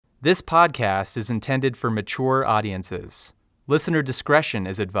This podcast is intended for mature audiences. Listener discretion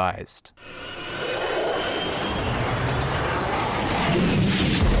is advised.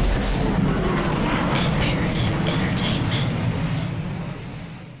 Imperative Entertainment.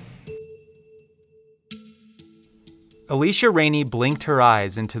 Alicia Rainey blinked her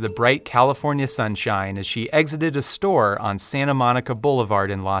eyes into the bright California sunshine as she exited a store on Santa Monica Boulevard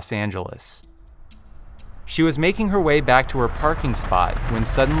in Los Angeles. She was making her way back to her parking spot when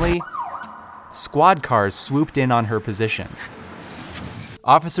suddenly, squad cars swooped in on her position.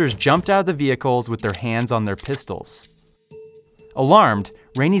 Officers jumped out of the vehicles with their hands on their pistols. Alarmed,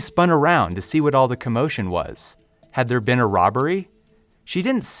 Rainey spun around to see what all the commotion was. Had there been a robbery? She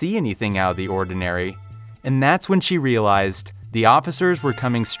didn't see anything out of the ordinary, and that's when she realized the officers were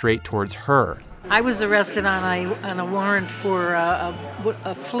coming straight towards her. I was arrested on a warrant for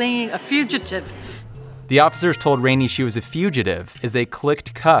a fugitive. The officers told Rainey she was a fugitive as they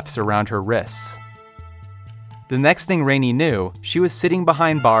clicked cuffs around her wrists. The next thing Rainey knew, she was sitting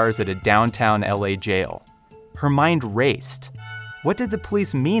behind bars at a downtown LA jail. Her mind raced. What did the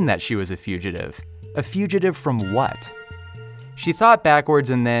police mean that she was a fugitive? A fugitive from what? She thought backwards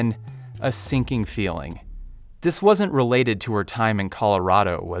and then, a sinking feeling. This wasn't related to her time in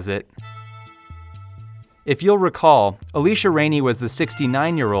Colorado, was it? If you'll recall, Alicia Rainey was the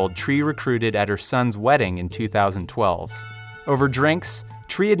 69-year-old Tree recruited at her son's wedding in 2012. Over drinks,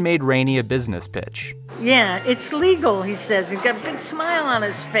 Tree had made Rainey a business pitch. Yeah, it's legal, he says. He's got a big smile on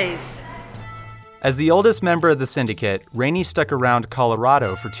his face. As the oldest member of the syndicate, Rainey stuck around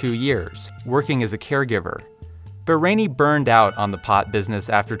Colorado for 2 years, working as a caregiver. But Rainey burned out on the pot business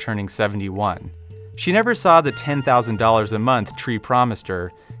after turning 71. She never saw the $10,000 a month Tree promised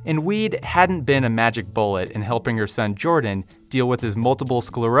her, and weed hadn't been a magic bullet in helping her son Jordan deal with his multiple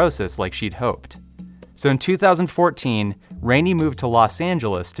sclerosis like she'd hoped. So in 2014, Rainey moved to Los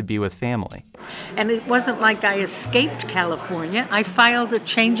Angeles to be with family. And it wasn't like I escaped California. I filed a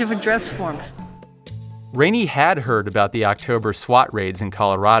change of address form. Rainey had heard about the October SWAT raids in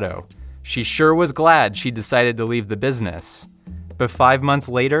Colorado. She sure was glad she decided to leave the business. But 5 months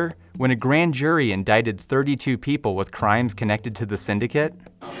later, when a grand jury indicted 32 people with crimes connected to the syndicate,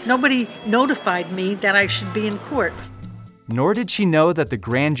 nobody notified me that I should be in court. Nor did she know that the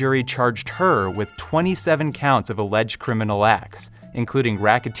grand jury charged her with 27 counts of alleged criminal acts, including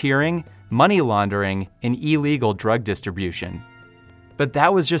racketeering, money laundering, and illegal drug distribution. But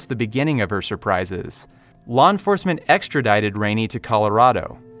that was just the beginning of her surprises. Law enforcement extradited Rainey to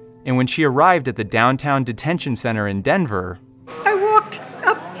Colorado, and when she arrived at the downtown detention center in Denver, I walked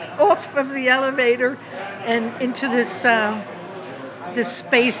up off of the elevator and into this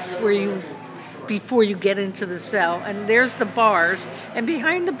space before you get into the cell, and there's the bars, and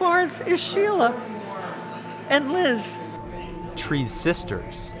behind the bars is Sheila and Liz. Tree's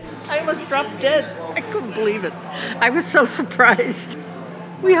sisters. I almost dropped dead. I couldn't believe it. I was so surprised.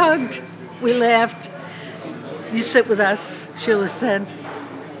 We hugged, we laughed. You sit with us, Sheila said.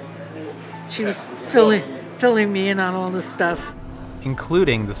 She was filling me in on all this stuff.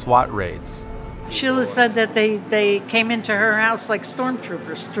 Including the SWAT raids. Sheila said that they came into her house like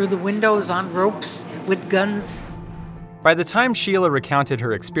stormtroopers, through the windows on ropes with guns. By the time Sheila recounted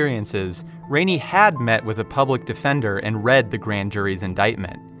her experiences, Rainey had met with a public defender and read the grand jury's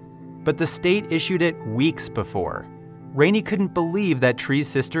indictment. But the state issued it weeks before. Rainey couldn't believe that Tree's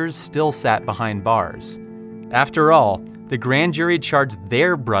sisters still sat behind bars. After all, the grand jury charged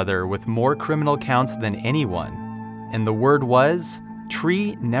their brother with more criminal counts than anyone. And the word was,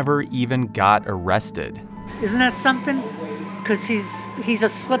 Tree never even got arrested. Isn't that something? Because he's a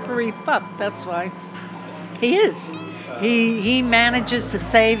slippery pup, that's why. He is. He manages to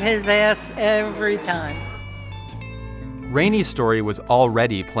save his ass every time. Rainey's story was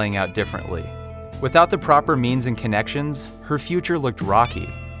already playing out differently. Without the proper means and connections, her future looked rocky.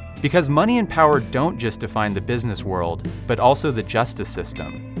 Because money and power don't just define the business world, but also the justice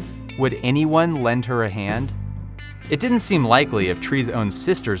system. Would anyone lend her a hand? It didn't seem likely if Tree's own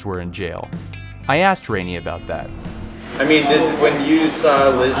sisters were in jail. I asked Rainey about that. I mean, when you saw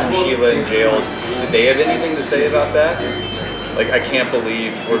Liz and Sheila in jail, did they have anything to say about that? Like, I can't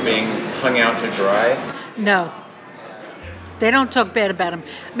believe we're being hung out to dry? No. They don't talk bad about him.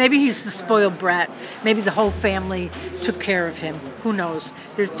 Maybe he's the spoiled brat. Maybe the whole family took care of him. Who knows?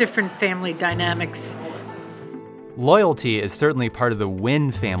 There's different family dynamics. Loyalty is certainly part of the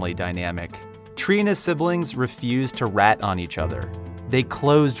Wynn family dynamic. Tree and his siblings refused to rat on each other. They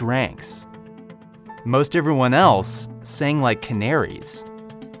closed ranks. Most everyone else sang like canaries.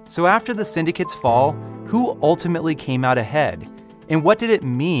 So after the syndicate's fall, who ultimately came out ahead? And what did it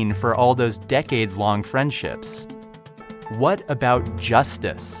mean for all those decades-long friendships? What about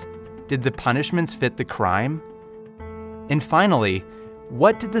justice? Did the punishments fit the crime? And finally,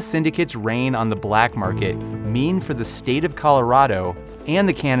 what did the syndicate's reign on the black market mean for the state of Colorado and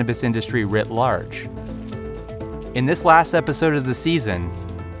the cannabis industry writ large? In this last episode of the season,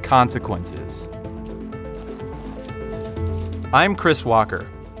 Consequences. I'm Chris Walker,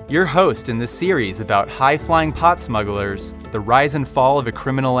 your host in this series about high-flying pot smugglers, the rise and fall of a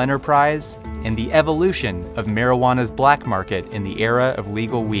criminal enterprise, and the evolution of marijuana's black market in the era of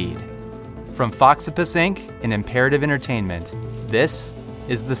legal weed. From Foxipus Inc. and Imperative Entertainment, this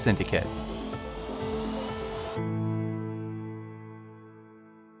is The Syndicate.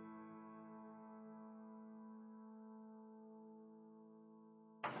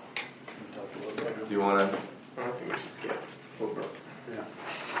 Do you want to? I don't think we should skip. Over.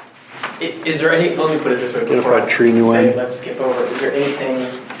 Yeah. Is there any? Let me put it this way. Before I say let's skip over. Is there anything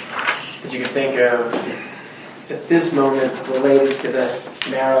that you can think of at this moment related to the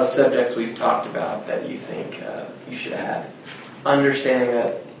narrow subjects we've talked about that you think you should add? Understanding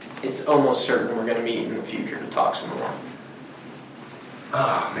that it's almost certain we're going to meet in the future to talk some more.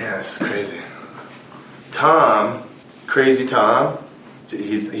 Oh man, this is crazy. Tom, Crazy Tom,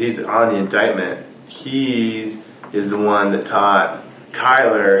 he's on the indictment. He is the one that taught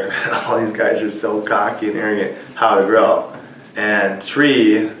Kyler, all these guys are so cocky and arrogant, how to grow. And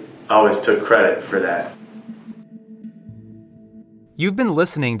Tree always took credit for that. You've been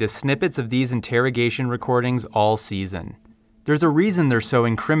listening to snippets of these interrogation recordings all season. There's a reason they're so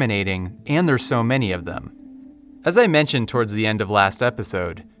incriminating, and there's so many of them. As I mentioned towards the end of last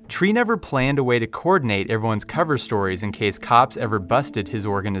episode, Tree never planned a way to coordinate everyone's cover stories in case cops ever busted his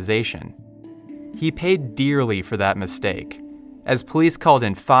organization. He paid dearly for that mistake, as police called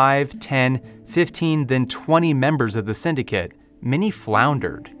in 5, 10, 15, then 20 members of the syndicate. Many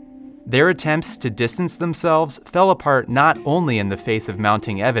floundered. Their attempts to distance themselves fell apart not only in the face of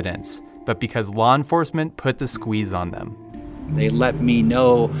mounting evidence, but because law enforcement put the squeeze on them. They let me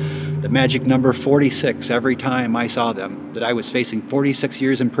know the magic number 46 every time I saw them, that I was facing 46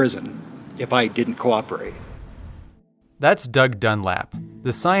 years in prison if I didn't cooperate. That's Doug Dunlap,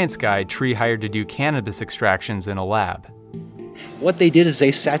 the science guy Tree hired to do cannabis extractions in a lab. What they did is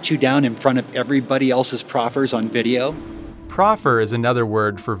they sat you down in front of everybody else's proffers on video. Proffer is another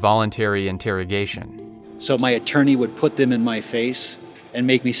word for voluntary interrogation. So my attorney would put them in my face and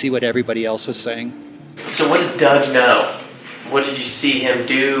make me see what everybody else was saying. So what did Doug know? What did you see him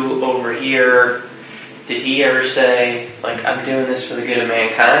do over here? Did he ever say, like, I'm doing this for the good of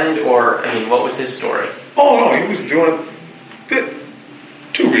mankind? Or, I mean, what was his story? Oh, no, he was doing it.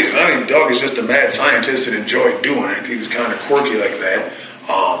 Two reasons. I think Doug is just a mad scientist that enjoyed doing it. He was kind of quirky like that.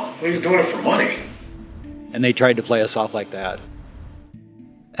 He was doing it for money. And they tried to play us off like that.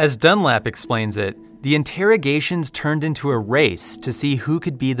 As Dunlap explains it, the interrogations turned into a race to see who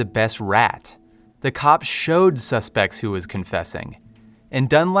could be the best rat. The cops showed suspects who was confessing. And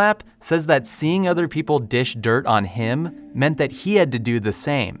Dunlap says that seeing other people dish dirt on him meant that he had to do the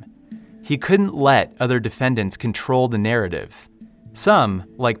same. He couldn't let other defendants control the narrative. Some,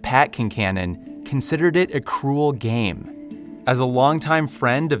 like Pat Kincannon, considered it a cruel game. As a longtime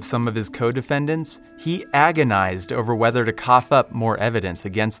friend of some of his co-defendants, he agonized over whether to cough up more evidence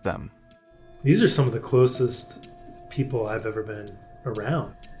against them. These are some of the closest people I've ever been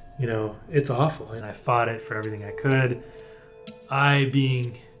around. You know, it's awful, and I fought it for everything I could. I,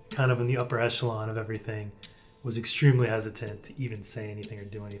 being kind of in the upper echelon of everything, was extremely hesitant to even say anything or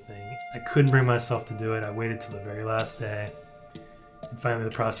do anything. I couldn't bring myself to do it. I waited till the very last day. And finally the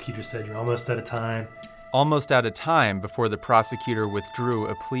prosecutor said, "You're almost out of time." Almost out of time before the prosecutor withdrew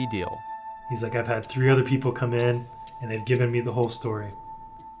a plea deal. He's like, "I've had 3 other people come in, and they've given me the whole story."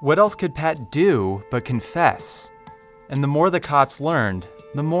 What else could Pat do but confess? And the more the cops learned,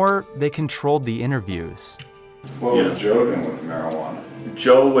 the more they controlled the interviews. What was Joe doing with marijuana?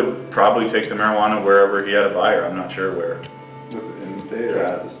 Joe would probably take the marijuana wherever he had a buyer. I'm not sure where. In the state or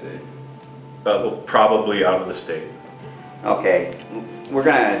out of the state? Well, probably out of the state. Okay,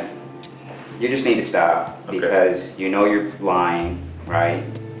 you just need to stop because you know you're lying, right?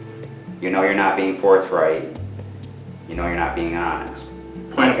 You know you're not being forthright. You know you're not being honest.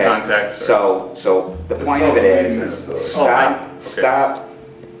 Point of contact. So the point of it is stop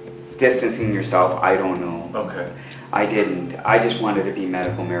distancing yourself. I don't know. Okay. I didn't. I just wanted to be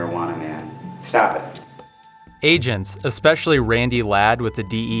medical marijuana man. Stop it. Agents, especially Randy Ladd with the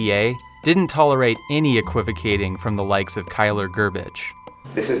DEA, didn't tolerate any equivocating from the likes of Kyler Gerbich.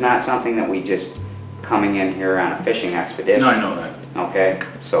 This is not something that we just coming in here on a fishing expedition. No, I know that. Okay?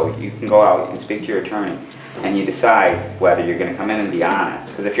 So you can go out and speak to your attorney and you decide whether you're going to come in and be honest.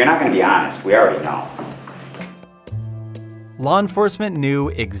 Because if you're not going to be honest, we already know. Law enforcement knew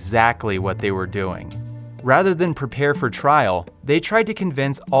exactly what they were doing. Rather than prepare for trial, they tried to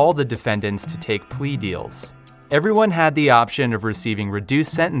convince all the defendants to take plea deals. Everyone had the option of receiving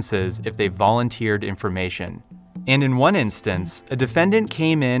reduced sentences if they volunteered information. And in one instance, a defendant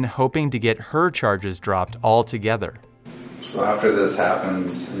came in hoping to get her charges dropped altogether. So after this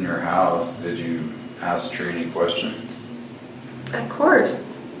happens in your house, did you ask Tree any questions? Of course.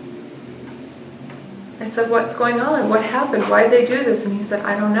 I said, what's going on? What happened? Why'd they do this? And he said,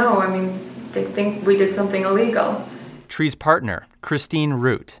 I don't know. I mean, they think we did something illegal. Tree's partner, Christine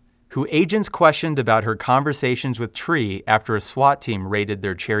Root, who agents questioned about her conversations with Tree after a SWAT team raided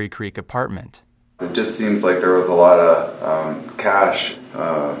their Cherry Creek apartment. It just seems like there was a lot of cash,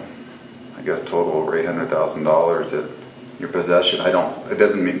 I guess total over $800,000 at your possession. It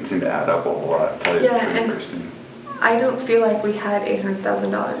doesn't seem to add up a whole lot. Tell you the truth, Christine. I don't feel like we had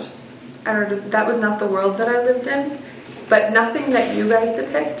 $800,000. I don't know, that was not the world that I lived in, but nothing that you guys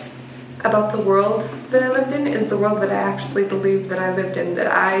depict about the world that I lived in is the world that I actually believed that I lived in, that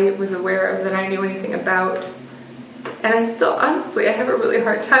I was aware of, that I knew anything about. And I still, honestly, I have a really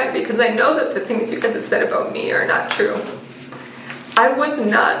hard time because I know that the things you guys have said about me are not true. I was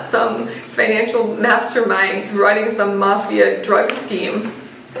not some financial mastermind running some mafia drug scheme.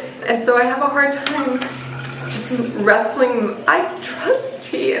 And so I have a hard time just wrestling. I trust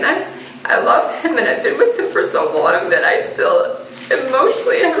T and I love him and I've been with him for so long that I still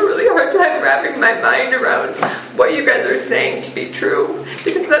emotionally have a really hard time wrapping my mind around what you guys are saying to be true,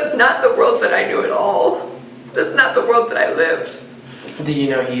 because that's not the world that I knew at all. That's not the world that I lived. Do you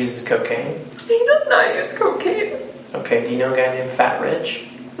know he uses cocaine? He does not use cocaine. Okay, do you know a guy named Fat Rich?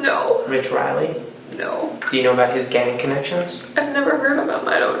 No. Rich Riley? No. Do you know about his gang connections? I've never heard of him,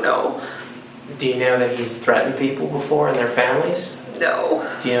 I don't know. Do you know that he's threatened people before and their families? No.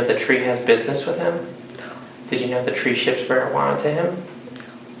 Do you know that Tree has business with him? No. Did you know that Tree ships marijuana to him? No.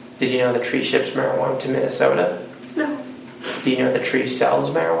 Did you know that Tree ships marijuana to Minnesota? No. Do you know that Tree sells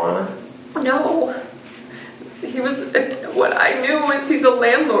marijuana? No. He was, what I knew was he's a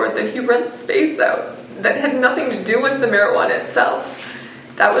landlord, that he rents space out. That had nothing to do with the marijuana itself.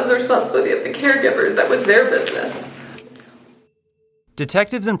 That was the responsibility of the caregivers. That was their business.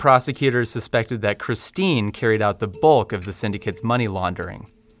 Detectives and prosecutors suspected that Christine carried out the bulk of the syndicate's money laundering.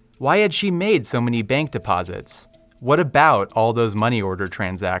 Why had she made so many bank deposits? What about all those money order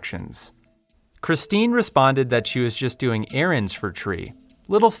transactions? Christine responded that she was just doing errands for Tree,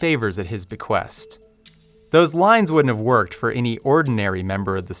 little favors at his bequest. Those lines wouldn't have worked for any ordinary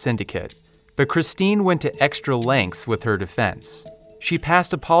member of the syndicate, but Christine went to extra lengths with her defense. She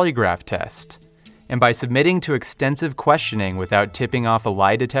passed a polygraph test, and by submitting to extensive questioning without tipping off a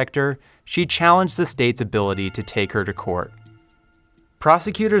lie detector, she challenged the state's ability to take her to court.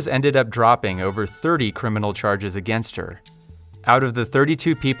 Prosecutors ended up dropping over 30 criminal charges against her. Out of the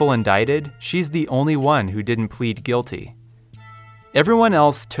 32 people indicted, she's the only one who didn't plead guilty. Everyone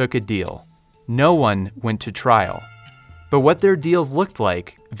else took a deal. No one went to trial. But what their deals looked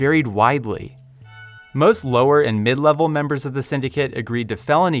like varied widely. Most lower and mid-level members of the syndicate agreed to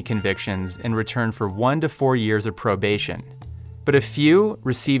felony convictions in return for 1 to 4 years of probation. But a few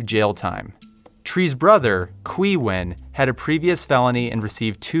received jail time. Tree's brother, Qui Win, had a previous felony and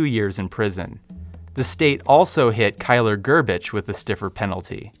received 2 years in prison. The state also hit Kyler Gerbich with a stiffer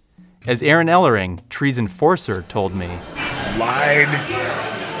penalty. As Aaron Ellering, Tree's enforcer, told me, lied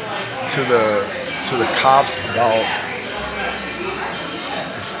to the cops about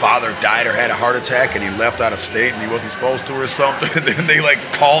his father died or had a heart attack and he left out of state and he wasn't supposed to or something. And then they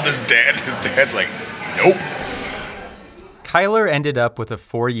called his dad. His dad's like, nope. Kyler ended up with a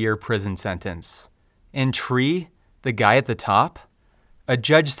 4-year prison sentence. And Tree, the guy at the top, a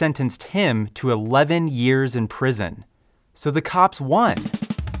judge sentenced him to 11 years in prison. So the cops won.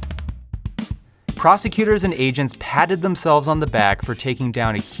 Prosecutors and agents patted themselves on the back for taking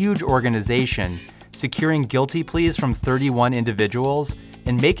down a huge organization, securing guilty pleas from 31 individuals,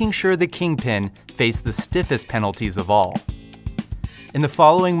 and making sure the kingpin faced the stiffest penalties of all. In the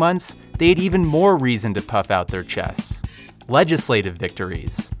following months, they had even more reason to puff out their chests. Legislative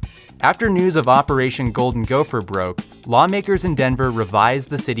victories. After news of Operation Golden Gopher broke, lawmakers in Denver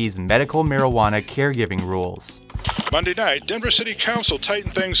revised the city's medical marijuana caregiving rules. Monday night, Denver City Council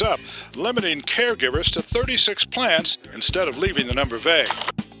tightened things up, limiting caregivers to 36 plants instead of leaving the number vague.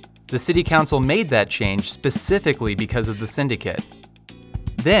 The city council made that change specifically because of the syndicate.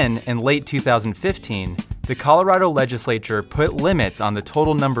 Then, in late 2015, the Colorado legislature put limits on the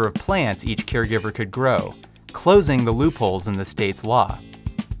total number of plants each caregiver could grow, closing the loopholes in the state's law.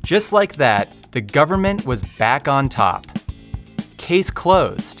 Just like that, the government was back on top. Case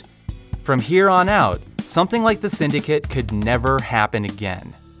closed. From here on out, something like the syndicate could never happen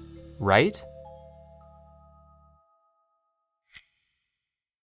again, right?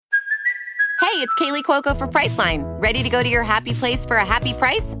 Hey, it's Kaylee Cuoco for Priceline. Ready to go to your happy place for a happy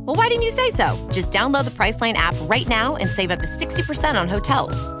price? Well, why didn't you say so? Just download the Priceline app right now and save up to 60% on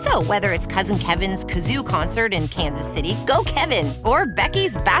hotels. So whether it's Cousin Kevin's Kazoo Concert in Kansas City, go Kevin, or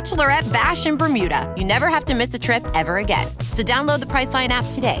Becky's Bachelorette Bash in Bermuda, you never have to miss a trip ever again. So download the Priceline app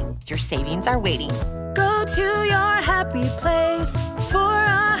today. Your savings are waiting. Go to your happy place for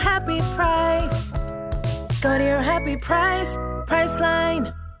a happy price. Go to your happy price,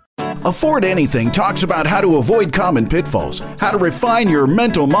 Priceline. Afford Anything talks about how to avoid common pitfalls, how to refine your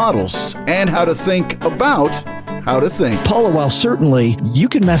mental models, and how to think about how to think. Paula, while certainly you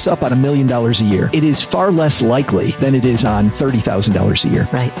can mess up on $1 million a year, it is far less likely than it is on $30,000 a year.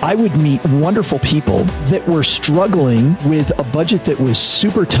 Right. I would meet wonderful people that were struggling with a budget that was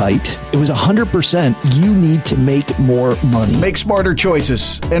super tight. It was 100% you need to make more money. Make smarter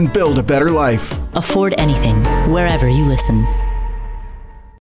choices and build a better life. Afford Anything, wherever you listen.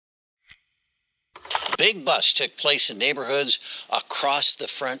 Big busts took place in neighborhoods across the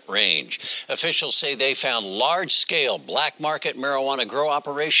Front Range. Officials say they found large-scale black market marijuana grow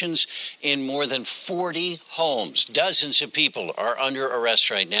operations in more than 40 homes. Dozens of people are under arrest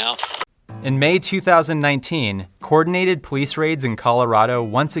right now. In May 2019, coordinated police raids in Colorado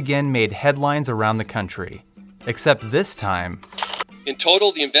once again made headlines around the country. Except this time, in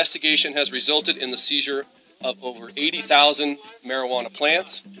total, the investigation has resulted in the seizure of over 80,000 marijuana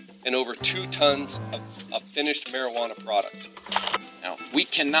plants and over 2 tons of finished marijuana product. Now, we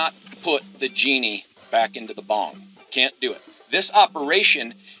cannot put the genie back into the bong. Can't do it. This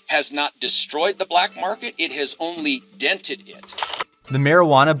operation has not destroyed the black market, it has only dented it. the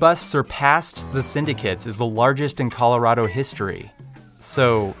marijuana bust surpassed the syndicates as the largest in Colorado history.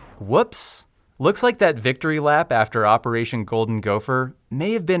 So, whoops. Looks like that victory lap after Operation Golden Gopher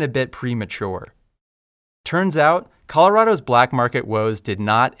may have been a bit premature. Turns out, Colorado's black market woes did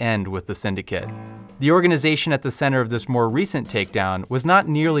not end with the syndicate. The organization at the center of this more recent takedown was not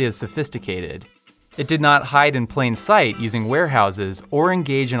nearly as sophisticated. It did not hide in plain sight using warehouses or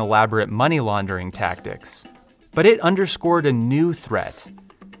engage in elaborate money laundering tactics. But it underscored a new threat.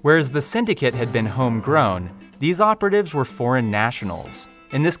 Whereas the syndicate had been homegrown, these operatives were foreign nationals,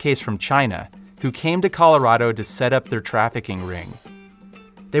 in this case from China, who came to Colorado to set up their trafficking ring.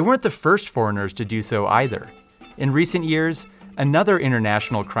 They weren't the first foreigners to do so either. In recent years, another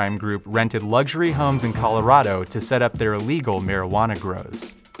international crime group rented luxury homes in Colorado to set up their illegal marijuana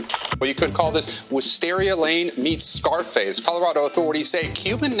grows. Well, you could call this Wisteria Lane meets Scarface. Colorado authorities say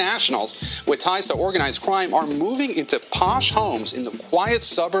Cuban nationals with ties to organized crime are moving into posh homes in the quiet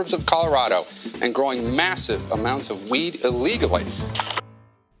suburbs of Colorado and growing massive amounts of weed illegally.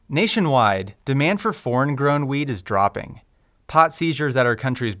 Nationwide, demand for foreign-grown weed is dropping. Pot seizures at our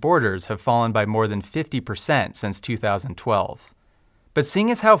country's borders have fallen by more than 50% since 2012. But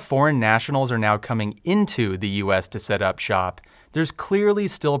seeing as how foreign nationals are now coming into the U.S. to set up shop, there's clearly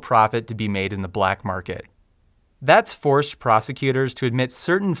still profit to be made in the black market. That's forced prosecutors to admit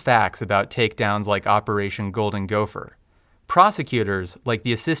certain facts about takedowns like Operation Golden Gopher. Prosecutors like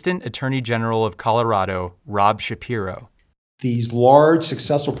the Assistant Attorney General of Colorado, Rob Shapiro. These large,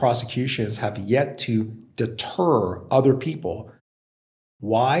 successful prosecutions have yet to deter other people.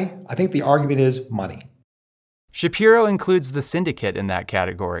 Why? I think the argument is money. Shapiro includes the syndicate in that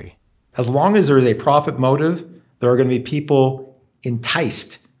category. As long as there is a profit motive, there are going to be people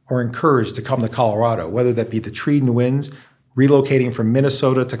enticed or encouraged to come to Colorado, whether that be the Treed and Winds relocating from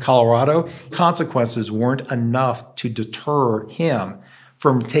Minnesota to Colorado. Consequences weren't enough to deter him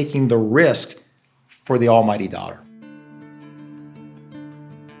from taking the risk for the almighty dollar.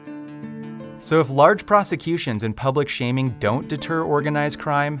 So if large prosecutions and public shaming don't deter organized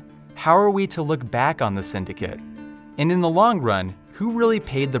crime, how are we to look back on the syndicate? And in the long run, who really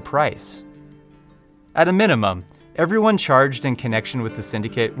paid the price? At a minimum, everyone charged in connection with the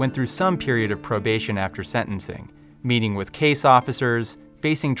syndicate went through some period of probation after sentencing, meeting with case officers,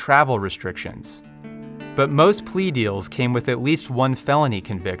 facing travel restrictions. But most plea deals came with at least one felony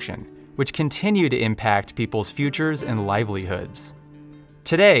conviction, which continue to impact people's futures and livelihoods.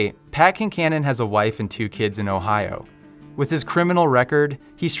 Today, Pat Kincannon has a wife and 2 kids in Ohio. With his criminal record,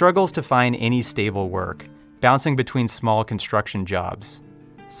 he struggles to find any stable work, bouncing between small construction jobs.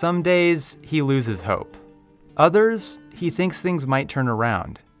 Some days, he loses hope. Others, he thinks things might turn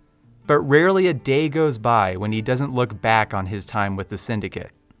around. But rarely a day goes by when he doesn't look back on his time with the syndicate.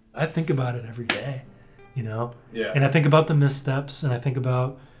 I think about it every day, you know? Yeah. And I think about the missteps, and I think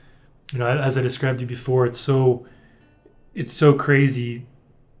about, you know, as I described to you before, it's so crazy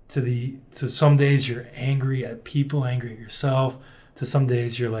to some days you're angry at people, angry at yourself, to some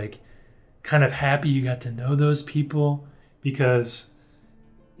days you're like kind of happy you got to know those people, because,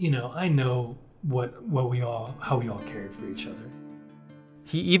 you know, I know how we all cared for each other.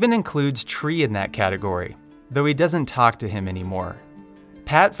 He even includes Tree in that category, though he doesn't talk to him anymore.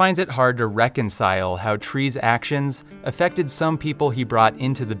 Pat finds it hard to reconcile how Tree's actions affected some people he brought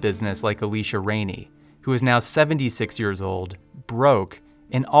into the business, like Alicia Rainey, who is now 76 years old, broke,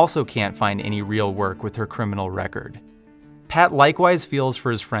 and also can't find any real work with her criminal record. Pat likewise feels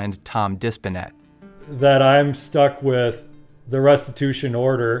for his friend Tom Dispinet. That I'm stuck with the restitution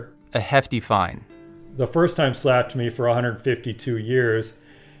order. A hefty fine. The first time slapped me for 152 years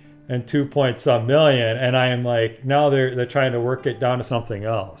and 2-some million, and I am like, now they're trying to work it down to something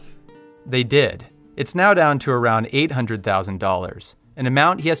else. They did. It's now down to around $800,000, an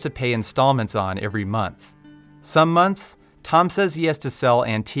amount he has to pay installments on every month. Some months, Tom says he has to sell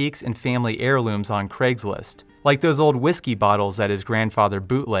antiques and family heirlooms on Craigslist, like those old whiskey bottles that his grandfather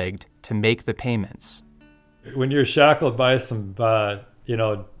bootlegged, to make the payments. When you're shackled by some,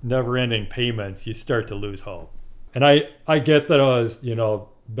 never-ending payments, you start to lose hope. And I get that I was,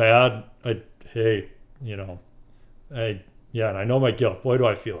 bad. And I know my guilt. Boy, do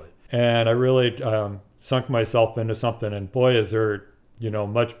I feel it. And I really sunk myself into something. And boy, is there,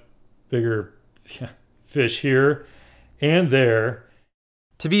 much bigger fish here and there.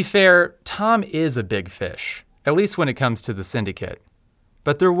 To be fair, Tom is a big fish, at least when it comes to the syndicate.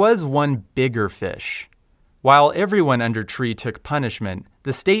 But there was one bigger fish. While everyone under Tree took punishment,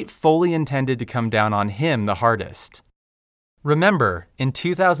 the state fully intended to come down on him the hardest. Remember, in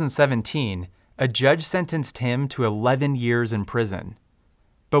 2017, a judge sentenced him to 11 years in prison.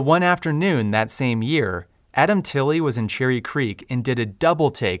 But one afternoon that same year, Adam Tilley was in Cherry Creek and did a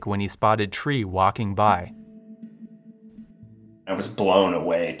double take when he spotted Tree walking by. I was blown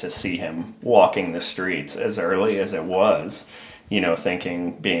away to see him walking the streets as early as it was,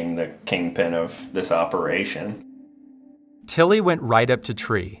 thinking being the kingpin of this operation. Tilley went right up to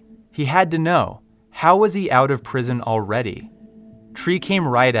Tree. He had to know, how was he out of prison already? Tree came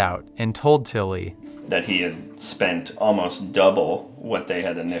right out and told Tilley that he had spent almost double what they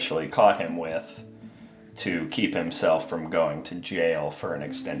had initially caught him with to keep himself from going to jail for an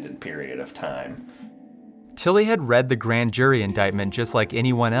extended period of time. Tilley had read the grand jury indictment just like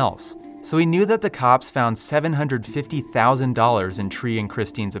anyone else, so he knew that the cops found $750,000 in Tree and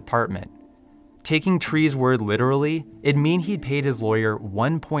Christine's apartment. Taking Tree's word literally, it'd mean he'd paid his lawyer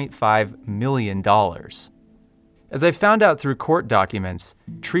 $1.5 million. As I found out through court documents,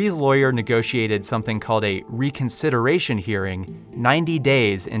 Tree's lawyer negotiated something called a reconsideration hearing 90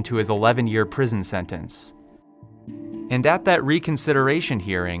 days into his 11-year prison sentence. And at that reconsideration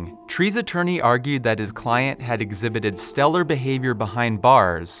hearing, Tree's attorney argued that his client had exhibited stellar behavior behind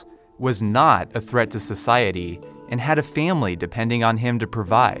bars, was not a threat to society, and had a family depending on him to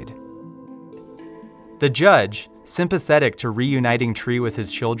provide. The judge, sympathetic to reuniting Tree with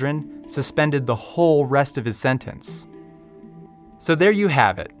his children, suspended the whole rest of his sentence. So there you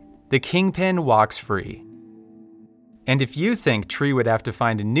have it. The kingpin walks free. And if you think Tree would have to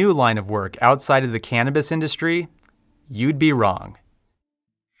find a new line of work outside of the cannabis industry, you'd be wrong.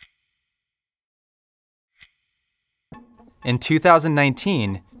 In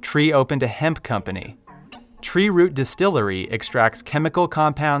 2019, Tree opened a hemp company. Tree Root Distillery extracts chemical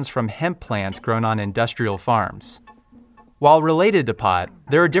compounds from hemp plants grown on industrial farms. While related to pot,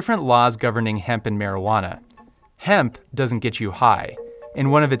 there are different laws governing hemp and marijuana. Hemp doesn't get you high,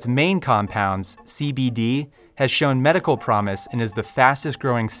 and one of its main compounds, CBD, has shown medical promise and is the fastest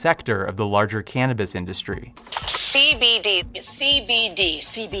growing sector of the larger cannabis industry. CBD. CBD.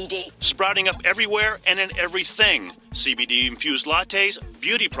 CBD. Sprouting up everywhere and in everything. CBD-infused lattes,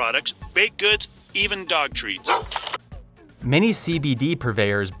 beauty products, baked goods, even dog treats. Many CBD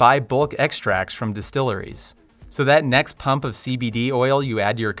purveyors buy bulk extracts from distilleries. So that next pump of CBD oil you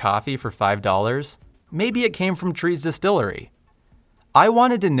add to your coffee for $5, maybe it came from Tree's distillery. I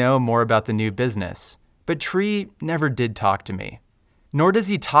wanted to know more about the new business, but Tree never did talk to me. Nor does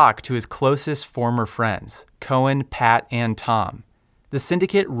he talk to his closest former friends, Cohen, Pat, and Tom. The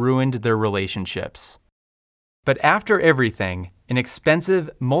syndicate ruined their relationships. But after everything, an expensive,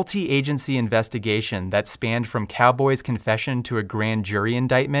 multi-agency investigation that spanned from Cowboy's confession to a grand jury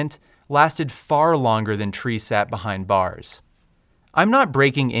indictment lasted far longer than Tree sat behind bars. I'm not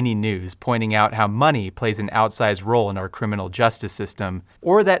breaking any news pointing out how money plays an outsized role in our criminal justice system,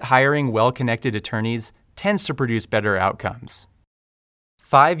 or that hiring well-connected attorneys tends to produce better outcomes.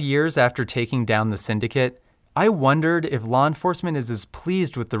 5 years after taking down the syndicate, I wondered if law enforcement is as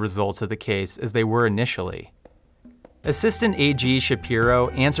pleased with the results of the case as they were initially. Assistant AG Shapiro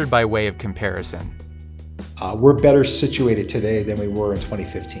answered by way of comparison. We're better situated today than we were in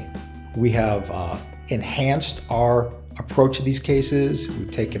 2015. We have enhanced our approach to these cases. We've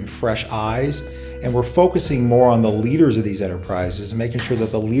taken fresh eyes, and we're focusing more on the leaders of these enterprises and making sure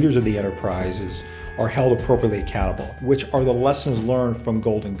that the leaders of the enterprises are held appropriately accountable, which are the lessons learned from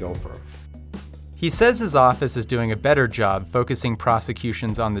Golden Gopher. He says his office is doing a better job focusing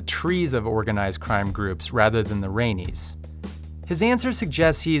prosecutions on the trees of organized crime groups rather than the Rainies. His answer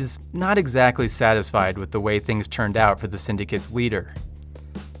suggests he's not exactly satisfied with the way things turned out for the syndicate's leader.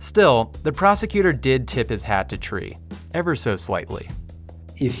 Still, the prosecutor did tip his hat to Tree, ever so slightly.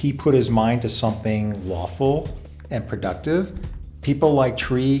 If he put his mind to something lawful and productive, people like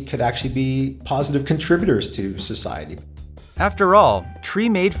Tree could actually be positive contributors to society. After all, Tree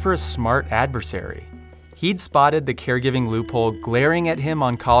made for a smart adversary. He'd spotted the caregiving loophole glaring at him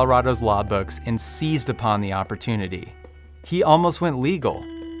on Colorado's law books and seized upon the opportunity. He almost went legal,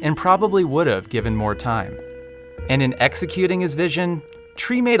 and probably would have given more time. And in executing his vision,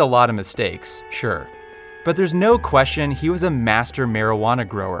 Tree made a lot of mistakes, sure. But there's no question he was a master marijuana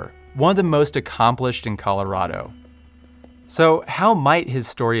grower, one of the most accomplished in Colorado. So how might his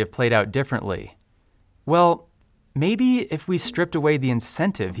story have played out differently? Well, maybe if we stripped away the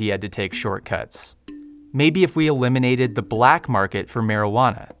incentive he had to take shortcuts. Maybe if we eliminated the black market for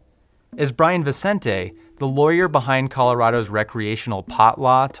marijuana. As Brian Vicente, the lawyer behind Colorado's recreational pot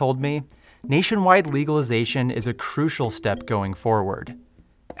law, told me, nationwide legalization is a crucial step going forward.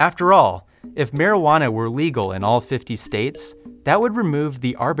 After all, if marijuana were legal in all 50 states, that would remove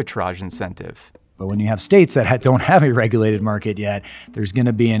the arbitrage incentive. But when you have states that don't have a regulated market yet, there's going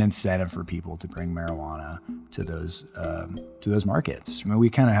to be an incentive for people to bring marijuana to those markets. I mean,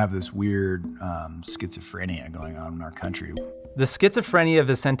 we kind of have this weird schizophrenia going on in our country. The schizophrenia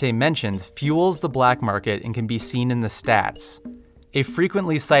Vicente mentions fuels the black market and can be seen in the stats. A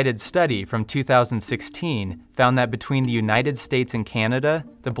frequently cited study from 2016 found that between the United States and Canada,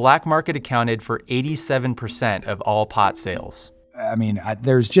 the black market accounted for 87% of all pot sales. I mean,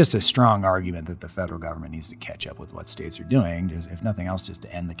 there's just a strong argument that the federal government needs to catch up with what states are doing, if nothing else, just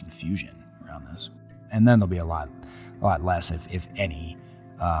to end the confusion around this. And then there'll be a lot less, if any,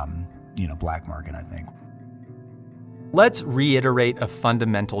 black market, I think. Let's reiterate a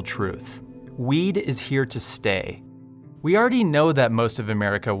fundamental truth. Weed is here to stay. We already know that most of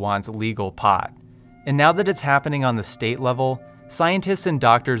America wants legal pot. And now that it's happening on the state level, scientists and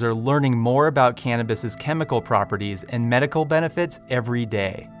doctors are learning more about cannabis's chemical properties and medical benefits every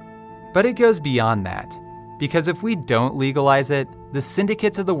day. But it goes beyond that, because if we don't legalize it, the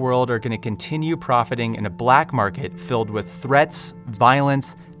syndicates of the world are going to continue profiting in a black market filled with threats,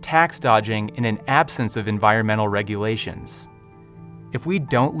 violence, tax dodging, and an absence of environmental regulations. If we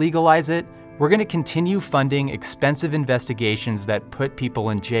don't legalize it, we're going to continue funding expensive investigations that put people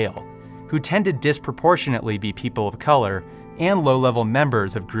in jail, who tend to disproportionately be people of color and low-level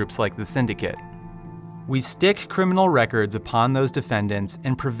members of groups like the Syndicate. We stick criminal records upon those defendants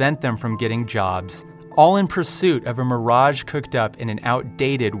and prevent them from getting jobs, all in pursuit of a mirage cooked up in an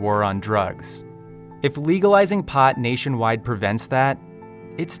outdated war on drugs. If legalizing pot nationwide prevents that,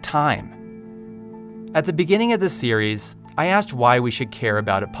 it's time. At the beginning of the series, I asked why we should care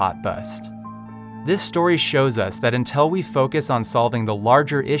about a pot bust. This story shows us that until we focus on solving the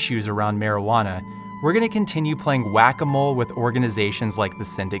larger issues around marijuana, we're going to continue playing whack-a-mole with organizations like the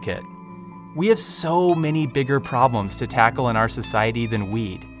Syndicate. We have so many bigger problems to tackle in our society than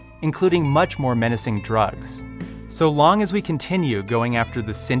weed, including much more menacing drugs. So long as we continue going after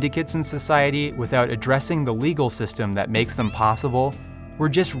the syndicates in society without addressing the legal system that makes them possible, we're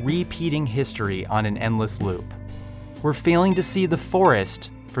just repeating history on an endless loop. We're failing to see the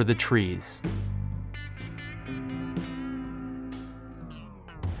forest for the trees.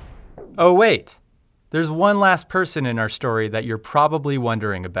 Oh wait, there's one last person in our story that you're probably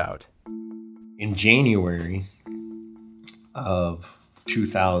wondering about. In January of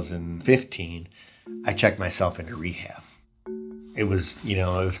 2015, I checked myself into rehab. It was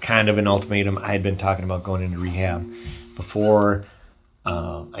kind of an ultimatum. I had been talking about going into rehab before.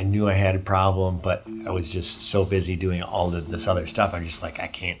 I knew I had a problem, but I was just so busy doing all this other stuff. I'm just like, I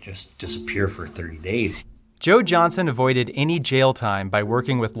can't just disappear for 30 days. Joe Johnson avoided any jail time by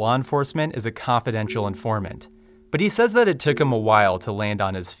working with law enforcement as a confidential informant, but he says that it took him a while to land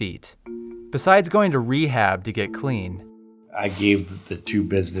on his feet. Besides going to rehab to get clean, I gave the 2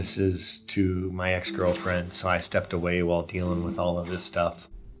 businesses to my ex-girlfriend, so I stepped away while dealing with all of this stuff.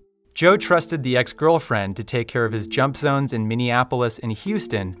 Joe trusted the ex-girlfriend to take care of his jump zones in Minneapolis and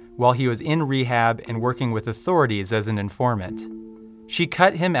Houston while he was in rehab and working with authorities as an informant. She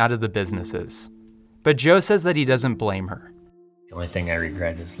cut him out of the businesses. But Joe says that he doesn't blame her. The only thing I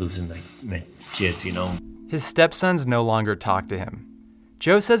regret is losing the kids, you know. His stepsons no longer talk to him.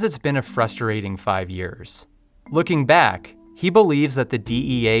 Joe says it's been a frustrating 5 years. Looking back, he believes that the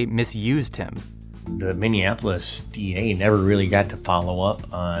DEA misused him. The Minneapolis DEA never really got to follow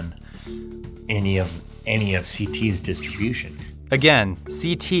up on any of CT's distribution. Again,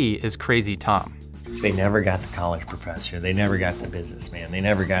 CT is Crazy Tom. They never got the college professor. They never got the businessman. They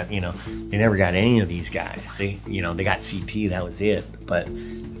never got any of these guys. They got CT, that was it. But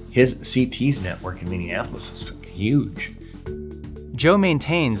his CT's network in Minneapolis was huge. Joe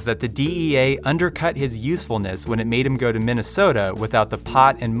maintains that the DEA undercut his usefulness when it made him go to Minnesota without the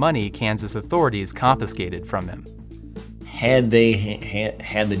pot and money Kansas authorities confiscated from him. Had they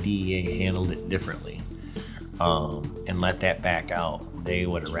had the DEA handled it differently and let that back out, they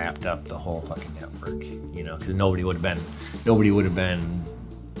would have wrapped up the whole fucking network, you know, because nobody would have been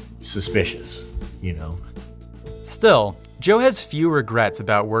suspicious, you know. Still, Joe has few regrets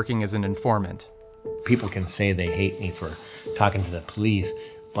about working as an informant. People can say they hate me for talking to the police,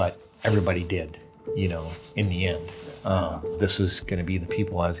 but everybody did, you know, in the end. This was going to be the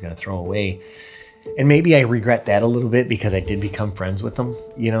people I was going to throw away. And maybe I regret that a little bit because I did become friends with them,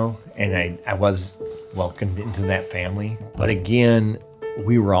 you know, and I was welcomed into that family. But again,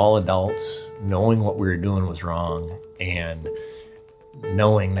 we were all adults, knowing what we were doing was wrong and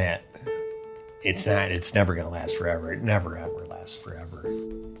knowing that it's never going to last forever. It never, ever lasts forever.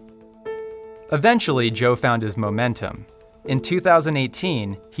 Eventually, Joe found his momentum. In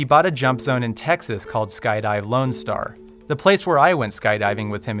 2018, he bought a jump zone in Texas called Skydive Lone Star, the place where I went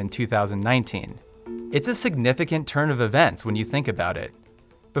skydiving with him in 2019. It's a significant turn of events when you think about it.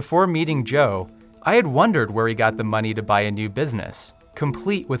 Before meeting Joe, I had wondered where he got the money to buy a new business,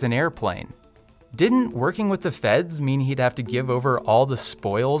 complete with an airplane. Didn't working with the feds mean he'd have to give over all the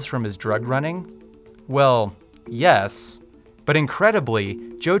spoils from his drug running? Well, yes. But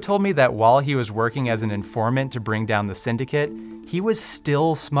incredibly, Joe told me that while he was working as an informant to bring down the syndicate, he was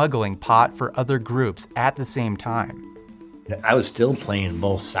still smuggling pot for other groups at the same time. I was still playing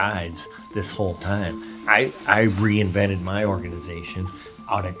both sides this whole time. I reinvented my organization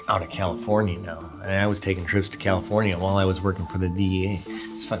out of California now. And I was taking trips to California while I was working for the DEA.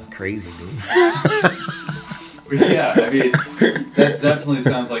 It's fucking crazy, dude. Yeah, I mean, that definitely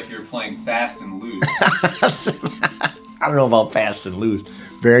sounds like you're playing fast and loose. I don't know about fast and loose.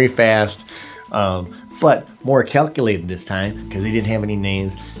 Very fast, but more calculated this time because they didn't have any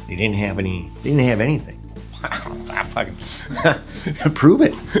names. They didn't have anything. I fucking prove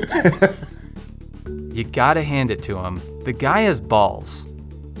it. You gotta hand it to him. The guy has balls.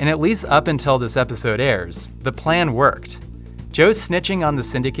 And at least up until this episode airs, the plan worked. Joe's snitching on the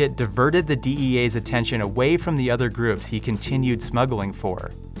syndicate diverted the DEA's attention away from the other groups he continued smuggling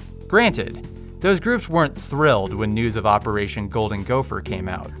for. Granted, those groups weren't thrilled when news of Operation Golden Gopher came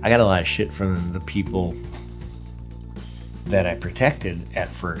out. I got a lot of shit from the people that I protected at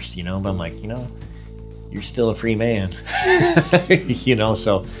first, you know, but I'm like, you know, you're still a free man, you know,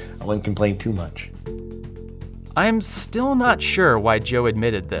 so I wouldn't complain too much. I'm still not sure why Joe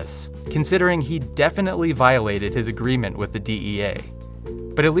admitted this, considering he definitely violated his agreement with the DEA.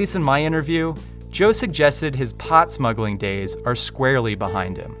 But at least in my interview, Joe suggested his pot smuggling days are squarely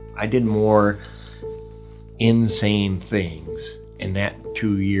behind him. I did more insane things in that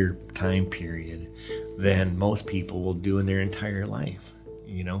 2-year time period than most people will do in their entire life,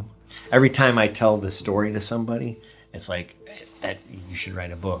 you know? Every time I tell this story to somebody, it's like, that you should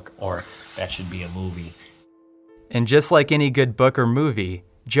write a book, or that should be a movie. And just like any good book or movie,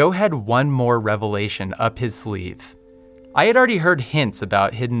 Joe had one more revelation up his sleeve. I had already heard hints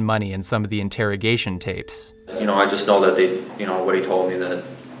about hidden money in some of the interrogation tapes. You know, I just know that what he told me, that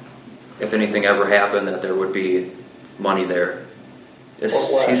if anything ever happened, that there would be money there. He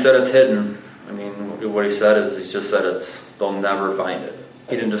said it's hidden. I mean, what he said is, he just said they'll never find it.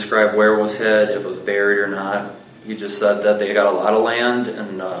 He didn't describe where it was hid, if it was buried or not. He just said that they got a lot of land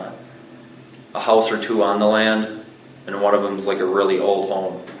and a house or two on the land, and one of them's like a really old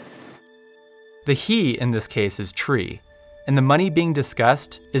home. The he in this case is Tree, and the money being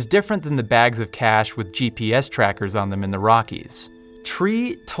discussed is different than the bags of cash with GPS trackers on them in the Rockies.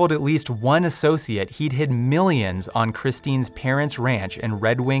 Tree told at least one associate he'd hid millions on Christine's parents' ranch in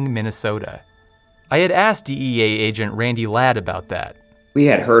Red Wing, Minnesota. I had asked DEA agent Randy Ladd about that. We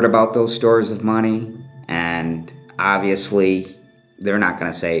had heard about those stores of money, and obviously they're not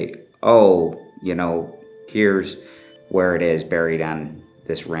going to say, oh, you know, here's where it is buried on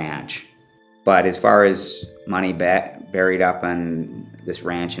this ranch. But as far as money buried up on this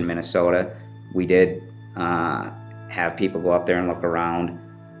ranch in Minnesota, we did have people go up there and look around.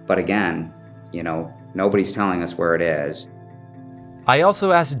 But again, nobody's telling us where it is. I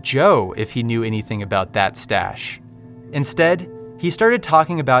also asked Joe if he knew anything about that stash. Instead, he started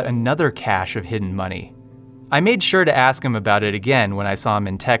talking about another cache of hidden money. I made sure to ask him about it again when I saw him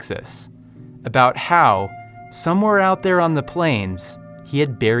in Texas, about how, somewhere out there on the plains, he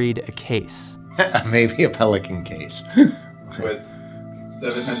had buried a case. Maybe a pelican case. With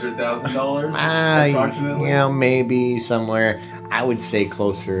 $700,000 approximately? Yeah, maybe somewhere. I would say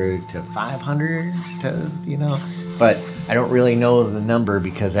closer to 500 but I don't really know the number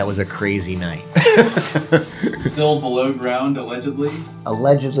because that was a crazy night. Still below ground, allegedly?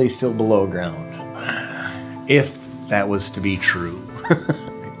 Allegedly still below ground. If that was to be true,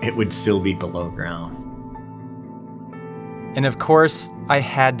 it would still be below ground. And of course, I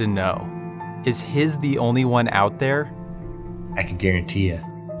had to know, is his the only one out there? I can guarantee you,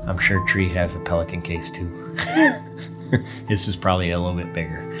 I'm sure Tree has a pelican case too. This is probably a little bit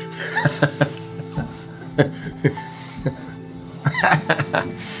bigger.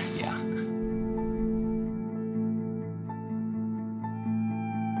 Yeah.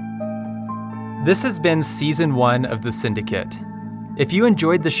 This has been Season 1 of The Syndicate. If you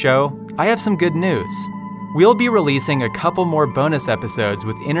enjoyed the show, I have some good news. We'll be releasing a couple more bonus episodes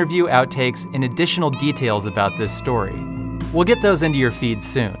with interview outtakes and additional details about this story. We'll get those into your feed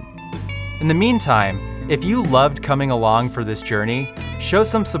soon. In the meantime, if you loved coming along for this journey, show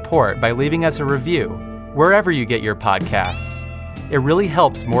some support by leaving us a review wherever you get your podcasts. It really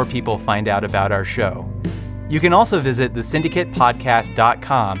helps more people find out about our show. You can also visit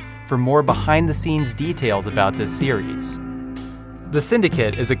thesyndicatepodcast.com for more behind-the-scenes details about this series. The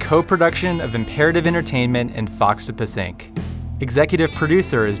Syndicate is a co-production of Imperative Entertainment and Foxtopus Inc. Executive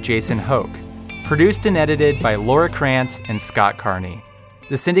producer is Jason Hoke. Produced and edited by Laura Krantz and Scott Carney.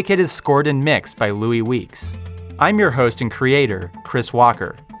 The Syndicate is scored and mixed by Louis Weeks. I'm your host and creator, Chris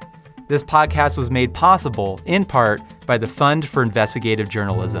Walker. This podcast was made possible, in part, by the Fund for Investigative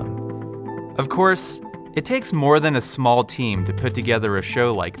Journalism. Of course, it takes more than a small team to put together a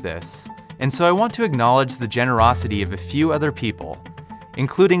show like this, and so I want to acknowledge the generosity of a few other people,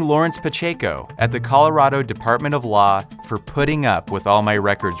 including Lawrence Pacheco at the Colorado Department of Law for putting up with all my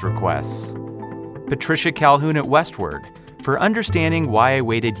records requests, Patricia Calhoun at Westward for understanding why I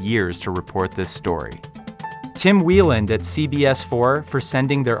waited years to report this story, Tim Wieland at CBS4 for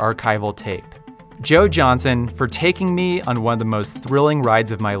sending their archival tape, Joe Johnson for taking me on one of the most thrilling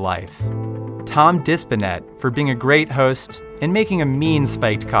rides of my life, Tom Dispinet for being a great host and making a mean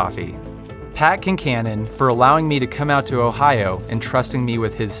spiked coffee, Pat Kincannon for allowing me to come out to Ohio and trusting me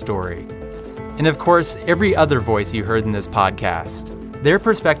with his story, and of course, every other voice you heard in this podcast. Their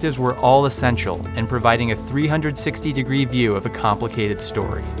perspectives were all essential in providing a 360-degree view of a complicated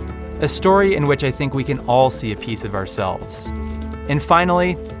story. A story in which I think we can all see a piece of ourselves. And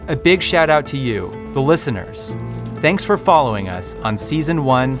finally, a big shout out to you, the listeners. Thanks for following us on Season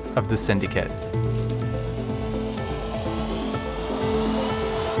 1 of The Syndicate.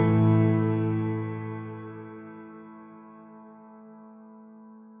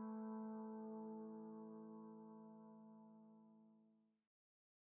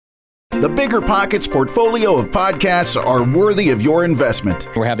 The Bigger Pockets portfolio of podcasts are worthy of your investment.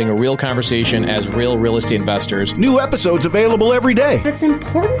 We're having a real conversation as real estate investors. New episodes available every day. It's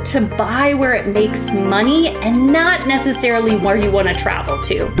important to buy where it makes money and not necessarily where you want to travel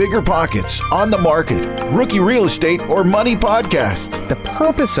to. Bigger Pockets, On the Market, Rookie Real Estate, or Money Podcast. The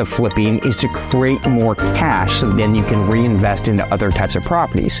purpose of flipping is to create more cash so then you can reinvest into other types of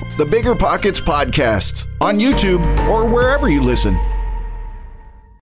properties. The Bigger Pockets Podcast on YouTube or wherever you listen.